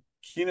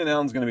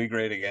Allen's going to be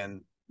great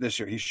again this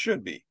year. He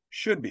should be.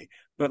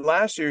 But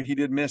last year he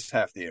did miss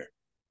half the year.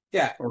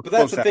 Yeah, but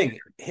that's the thing.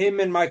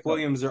 Him and Mike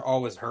Williams are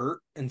always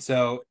hurt, and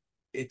so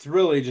it's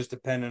really just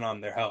dependent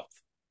on their health.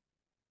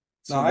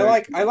 So I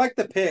like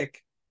the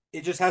pick.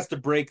 It just has to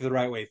break the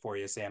right way for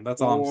you, Sam.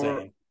 That's all I'm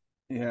saying.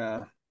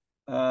 Yeah.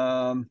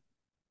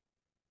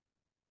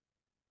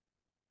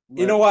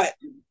 You know what?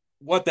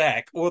 What the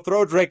heck? We'll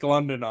throw Drake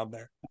London on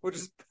there.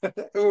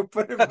 We'll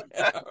put him down.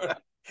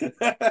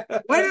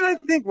 Why did I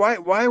think?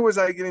 Why was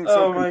I getting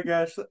so? Oh my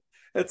gosh,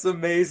 it's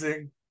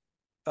amazing!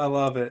 I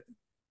love it.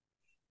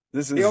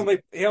 He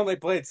only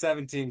played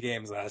 17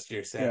 games last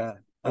year, Sam. Yeah,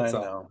 that's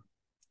I know.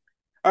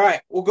 All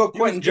right, we'll go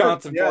Quentin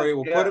Johnson for you.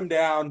 We'll put him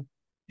down.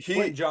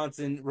 Quentin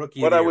Johnson,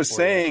 rookie. What I was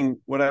saying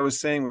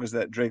was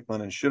that Drake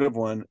London should have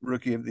won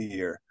rookie of the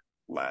year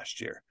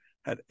last year.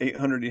 Had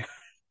 800 yards.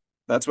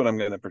 That's what I'm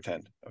going to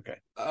pretend. Okay.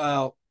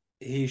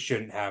 He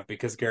shouldn't have,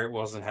 because Garrett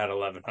Wilson had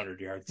 1,100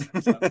 yards.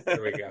 So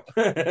there we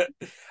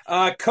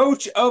go.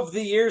 Coach of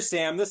the year,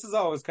 Sam. This is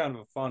always kind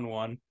of a fun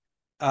one.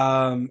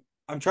 I'm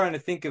trying to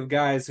think of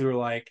guys who are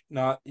like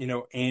not,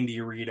 Andy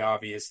Reid,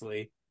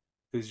 obviously,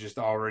 who's just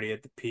already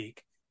at the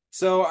peak.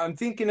 So I'm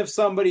thinking of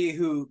somebody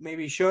who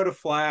maybe showed a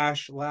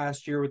flash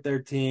last year with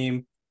their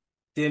team,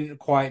 didn't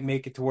quite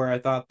make it to where I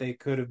thought they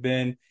could have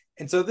been.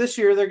 And so this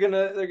year they're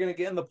gonna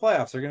get in the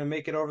playoffs. They're gonna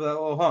make it over that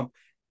little hump.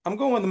 I'm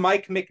going with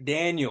Mike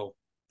McDaniel,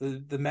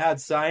 the mad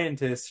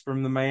scientist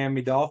from the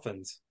Miami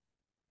Dolphins.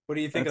 What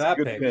do you think of that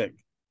pick?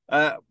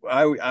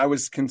 I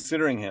was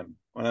considering him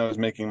when I was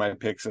making my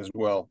picks as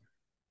well,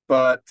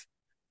 but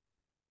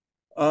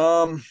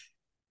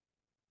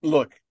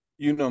look,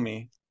 you know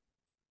me.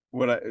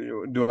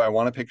 Do I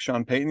want to pick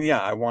Sean Payton? Yeah,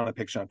 I want to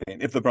pick Sean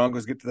Payton. If the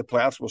Broncos get to the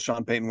playoffs, will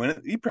Sean Payton win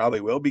it? He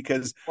probably will,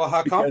 because. Well,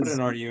 how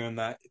confident are you in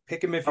that?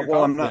 Pick him if you're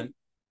confident.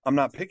 I'm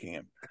not picking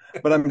him,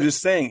 but I'm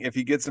just saying if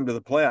he gets him to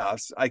the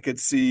playoffs, I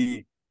could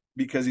see,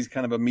 because he's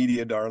kind of a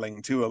media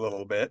darling too, a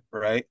little bit,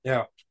 right?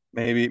 Yeah.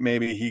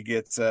 Maybe he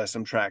gets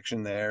some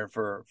traction there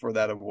for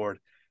that award.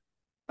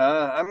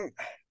 I'm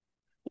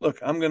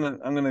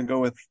gonna go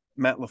with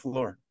Matt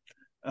LaFleur.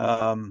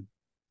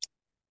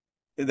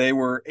 They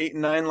were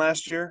 8-9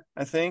 last year,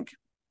 I think.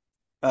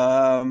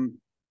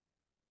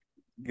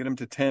 get them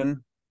to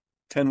 10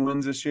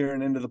 wins this year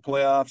and into the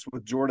playoffs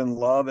with Jordan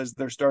Love as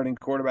their starting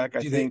quarterback.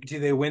 I think. Do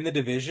they win the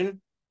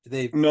division? Do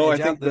they no? I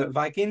edge think out the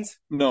Vikings?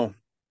 No,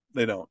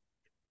 they don't.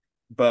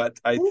 But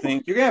I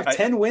think you're gonna have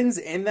 10 wins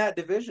in that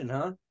division,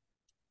 huh?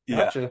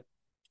 Gotcha.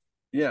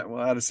 Yeah.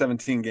 Well, out of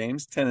 17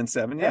 games,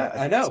 10-7. Yeah,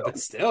 I know, so. But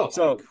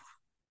still.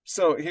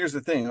 So here's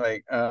the thing: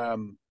 like,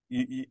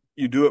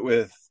 you do it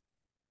with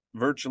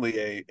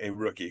virtually a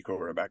rookie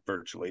quarterback.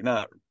 Virtually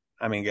not.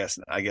 I mean,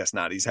 I guess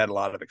not. He's had a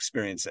lot of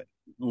experience at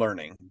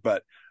learning,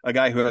 but a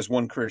guy who has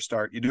one career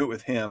start, you do it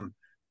with him,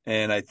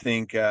 and I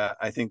think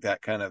that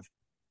kind of,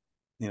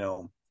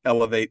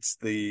 elevates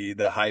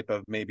the hype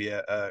of maybe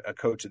a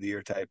coach of the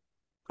year type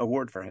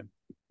award for him.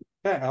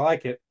 Yeah, I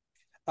like it.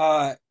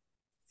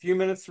 Few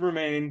minutes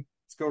remaining.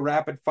 Let's go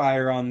rapid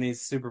fire on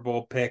these Super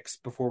Bowl picks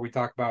before we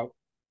talk about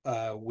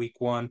week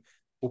one.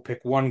 We'll pick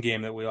one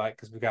game that we like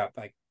because we got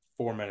like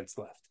 4 minutes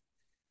left.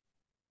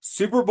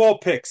 Super Bowl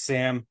picks,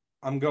 Sam.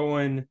 I'm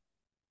going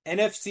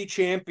NFC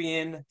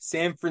champion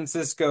San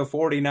Francisco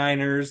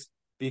 49ers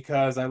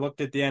because I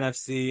looked at the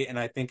NFC and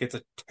I think it's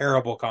a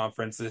terrible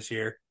conference this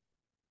year.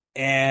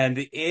 And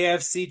the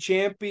AFC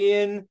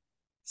champion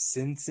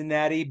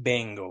Cincinnati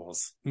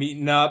Bengals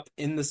meeting up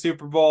in the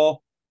Super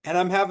Bowl. And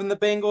I'm having the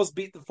Bengals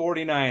beat the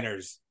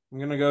 49ers. I'm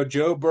going to go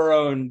Joe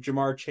Burrow and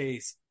Jamar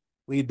Chase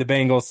lead the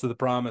Bengals to the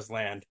promised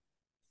land.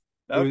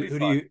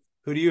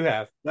 Who do you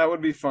have? That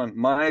would be fun.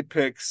 My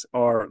picks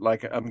are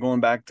like, I'm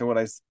going back to what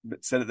I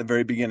said at the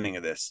very beginning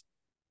of this.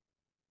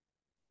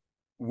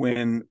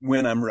 When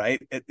I'm right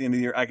at the end of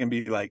the year, I can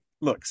be like,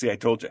 look, see, I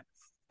told you.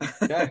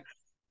 Okay.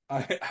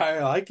 I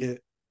like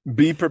it.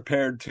 Be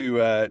prepared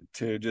to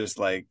just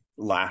like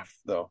laugh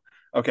though.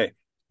 Okay.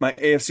 My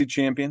AFC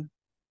champion.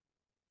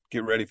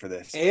 Get ready for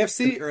this.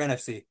 AFC or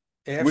NFC?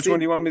 AFC? Which one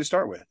do you want me to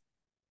start with?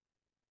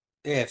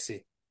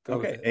 AFC. Go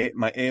okay.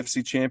 My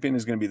AFC champion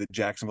is going to be the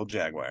Jacksonville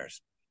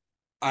Jaguars.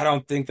 I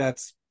don't think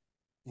that's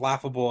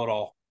laughable at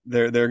all.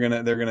 They're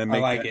gonna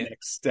make that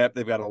next step.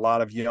 They've got a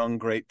lot of young,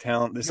 great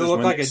talent. This look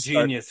like a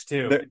genius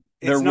too.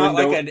 It's not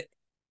like an.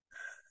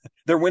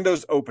 Their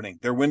window's opening.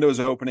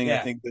 Yeah.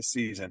 I think, this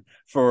season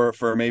for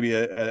maybe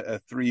a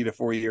 3 to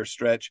 4 year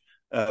stretch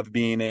of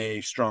being a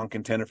strong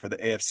contender for the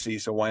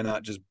AFC. So why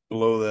not just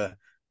blow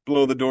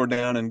the door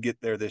down and get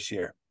there this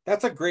year?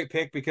 That's a great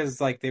pick because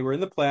like they were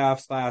in the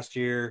playoffs last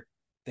year.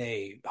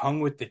 They hung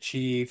with the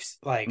Chiefs.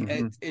 Like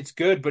it's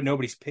good, but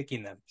nobody's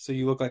picking them. So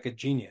you look like a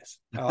genius.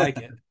 I like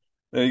it.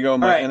 There you go.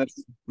 My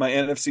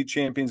NFC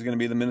champion is going to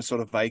be the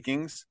Minnesota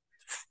Vikings.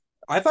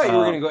 I thought you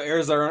were going to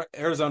go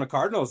Arizona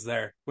Cardinals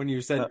there when you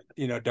said,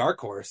 dark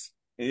horse.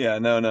 Yeah,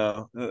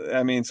 no.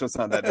 I mean, so it's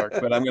not that dark,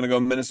 but I'm going to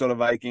go Minnesota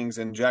Vikings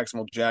and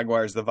Jacksonville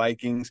Jaguars. The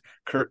Vikings,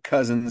 Kirk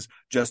Cousins,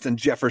 Justin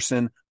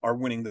Jefferson are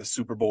winning the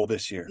Super Bowl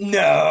this year.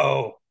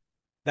 No,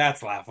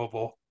 that's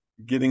laughable.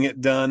 Getting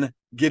it done.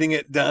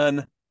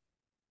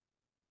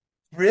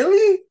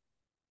 Really?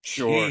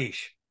 Sure.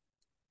 Sheesh.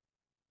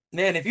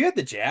 Man, if you had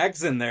the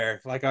Jags in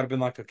there, like I'd have been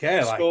like,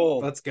 okay,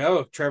 let's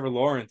go, Trevor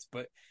Lawrence.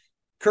 But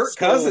Kirk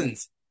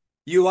Cousins,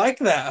 you like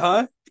that,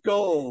 huh?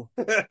 Skull.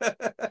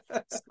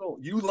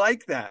 You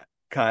like that,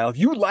 Kyle.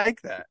 You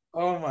like that.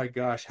 Oh my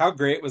gosh. How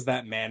great was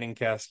that Manning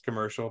cast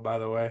commercial, by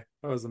the way?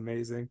 That was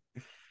amazing.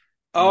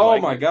 Oh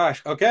my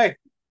gosh. Okay.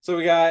 So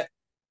we got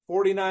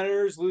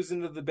 49ers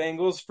losing to the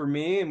Bengals for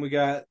me, and we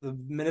got the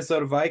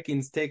Minnesota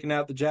Vikings taking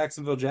out the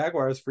Jacksonville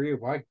Jaguars for you.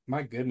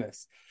 My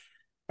goodness.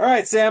 All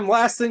right, Sam,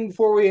 last thing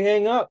before we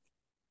hang up.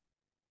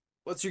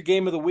 What's your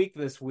game of the week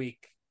this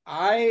week?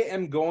 I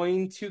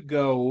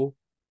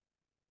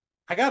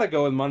got to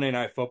go with Monday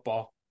Night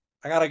Football.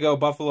 I got to go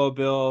Buffalo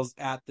Bills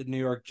at the New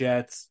York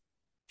Jets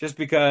just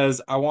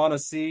because I want to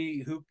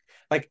see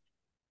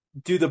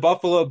do the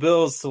Buffalo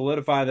Bills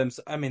solidify them?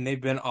 I mean,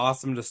 they've been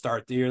awesome to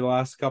start the year the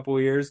last couple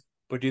of years,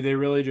 but do they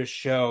really just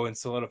show and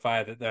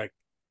solidify that they're like,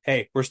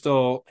 hey, we're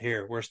still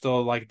here. We're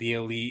still like the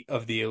elite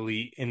of the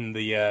elite in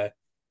the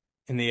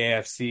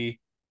AFC?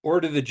 Or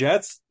do the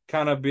Jets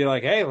kind of be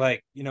like, hey,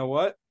 like, you know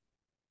what?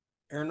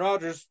 Aaron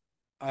Rodgers,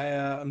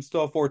 I'm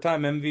still a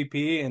 4-time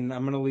MVP, and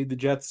I'm going to lead the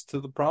Jets to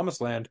the promised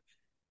land.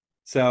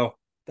 So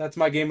that's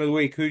my game of the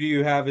week. Who do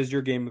you have as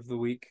your game of the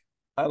week?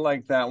 I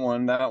like that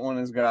one. That one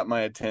has got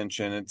my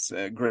attention. It's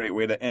a great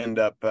way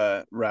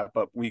to wrap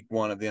up week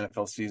one of the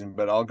NFL season.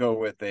 But I'll go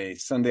with a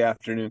Sunday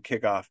afternoon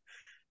kickoff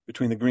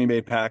between the Green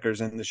Bay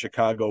Packers and the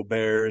Chicago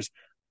Bears.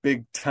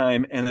 Big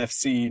time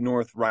NFC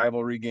North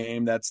rivalry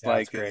game. That's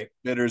like as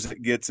bitter as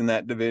it gets in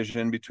that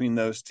division between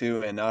those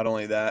two. And not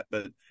only that,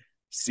 but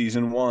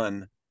season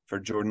one for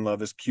Jordan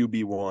Love is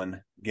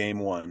QB1, game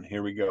one.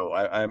 Here we go.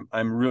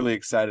 I'm really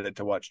excited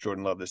to watch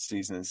Jordan Love this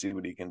season and see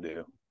what he can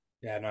do.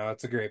 Yeah, no,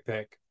 it's a great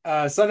pick.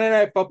 Sunday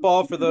Night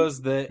Football, for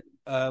those that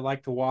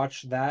like to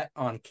watch that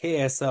on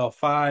KSL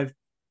 5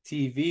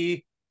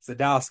 TV. It's the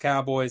Dallas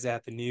Cowboys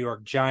at the New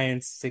York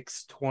Giants,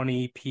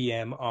 6:20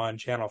 p.m. on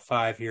Channel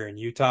 5 here in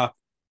Utah.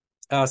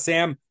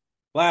 Sam,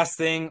 last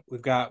thing,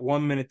 we've got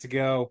 1 minute to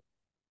go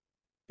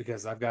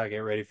because I've got to get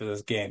ready for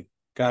this game.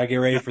 Got to get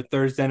ready for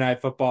Thursday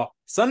Night Football.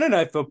 Sunday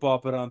Night Football,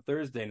 but on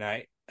Thursday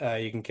night.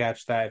 You can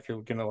catch that if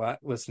you're going to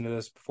listen to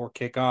this before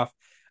kickoff.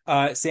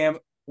 Sam,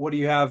 what do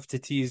you have to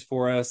tease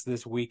for us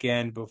this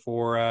weekend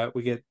before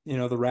we get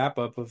the wrap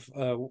up of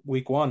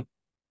week one?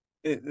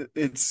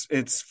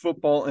 It's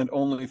football and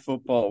only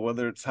football,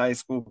 whether it's high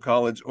school,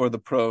 college, or the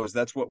pros.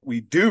 That's what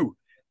we do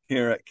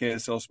here at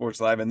KSL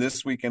Sports Live. And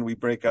this weekend, we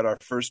break out our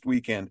first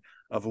weekend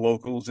of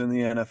locals in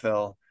the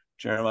NFL.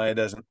 Jeremiah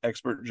does an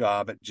expert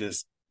job at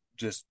just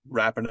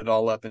wrapping it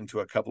all up into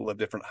a couple of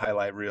different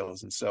highlight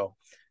reels. And so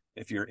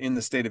if you're in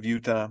the state of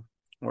Utah,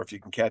 or if you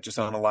can catch us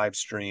on a live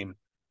stream,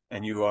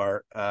 and you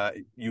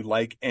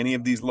like any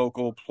of these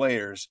local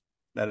players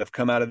that have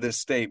come out of this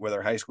state,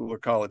 whether high school or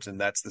college, then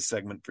that's the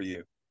segment for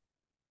you.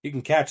 You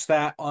can catch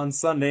that on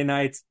Sunday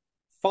nights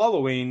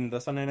following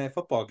the Sunday night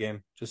football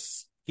game.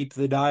 Just keep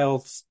the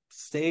dial,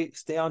 stay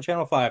on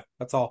Channel 5.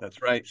 That's all.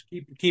 That's right. Just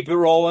keep it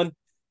rolling.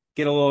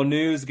 Get a little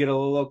news, get a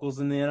little locals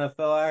in the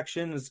NFL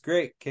action. It's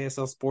great.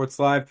 KSL Sports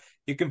Live.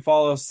 You can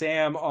follow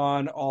Sam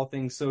on all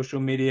things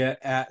social media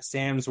at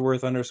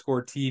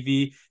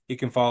Samsworth_TV. You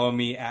can follow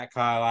me at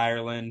Kyle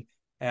Ireland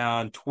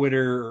on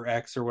Twitter or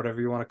X or whatever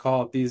you want to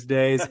call it these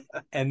days.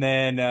 And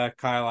then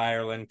Kyle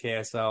Ireland,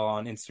 KSL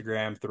on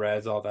Instagram,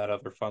 Threads, all that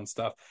other fun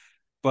stuff.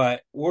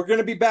 But we're going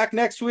to be back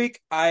next week.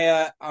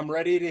 I'm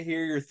ready to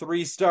hear your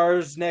 3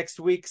 stars next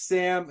week,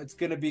 Sam. It's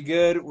going to be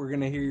good. We're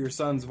going to hear your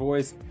son's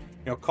voice,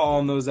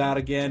 calling those out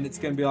again. It's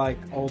going to be like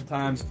old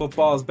times.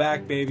 Football is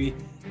back, baby.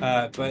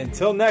 But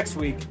until next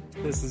week,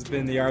 this has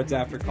been the Yards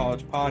After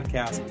College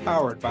podcast,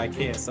 powered by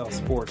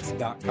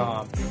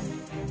KSLSports.com.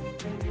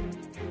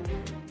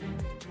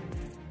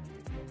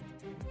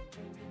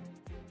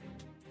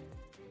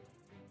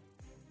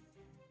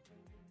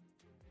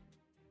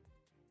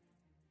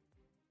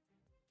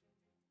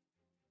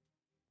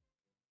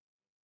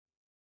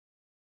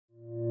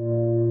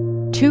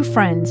 Two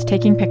friends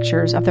taking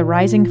pictures of the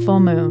rising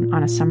full moon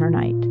on a summer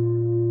night.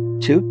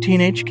 Two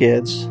teenage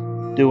kids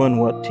doing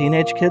what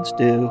teenage kids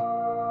do.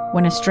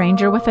 When a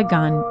stranger with a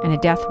gun and a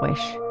death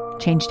wish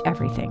changed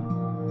everything.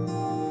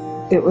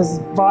 It was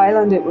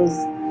violent, it was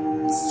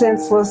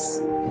senseless,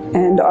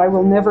 and I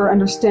will never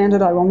understand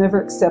it, I will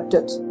never accept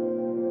it.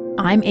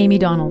 I'm Amy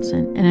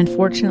Donaldson, and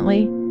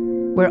unfortunately,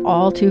 we're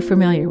all too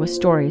familiar with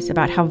stories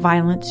about how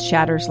violence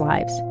shatters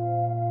lives.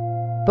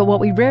 But what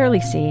we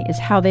rarely see is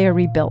how they are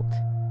rebuilt.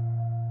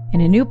 In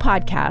a new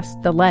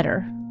podcast, The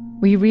Letter,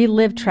 we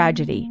relive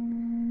tragedy,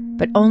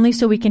 but only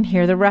so we can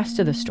hear the rest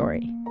of the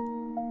story.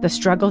 The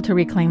struggle to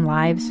reclaim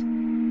lives,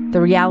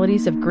 the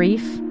realities of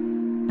grief,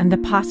 and the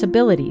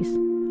possibilities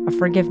of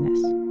forgiveness.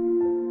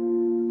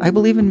 I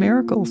believe in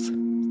miracles.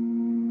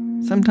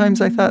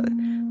 Sometimes I thought,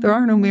 there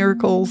are no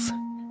miracles.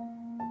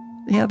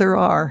 Yeah, there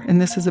are,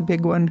 and this is a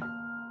big one.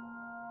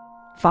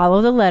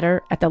 Follow The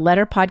Letter at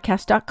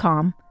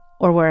theletterpodcast.com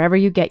or wherever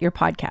you get your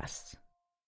podcasts.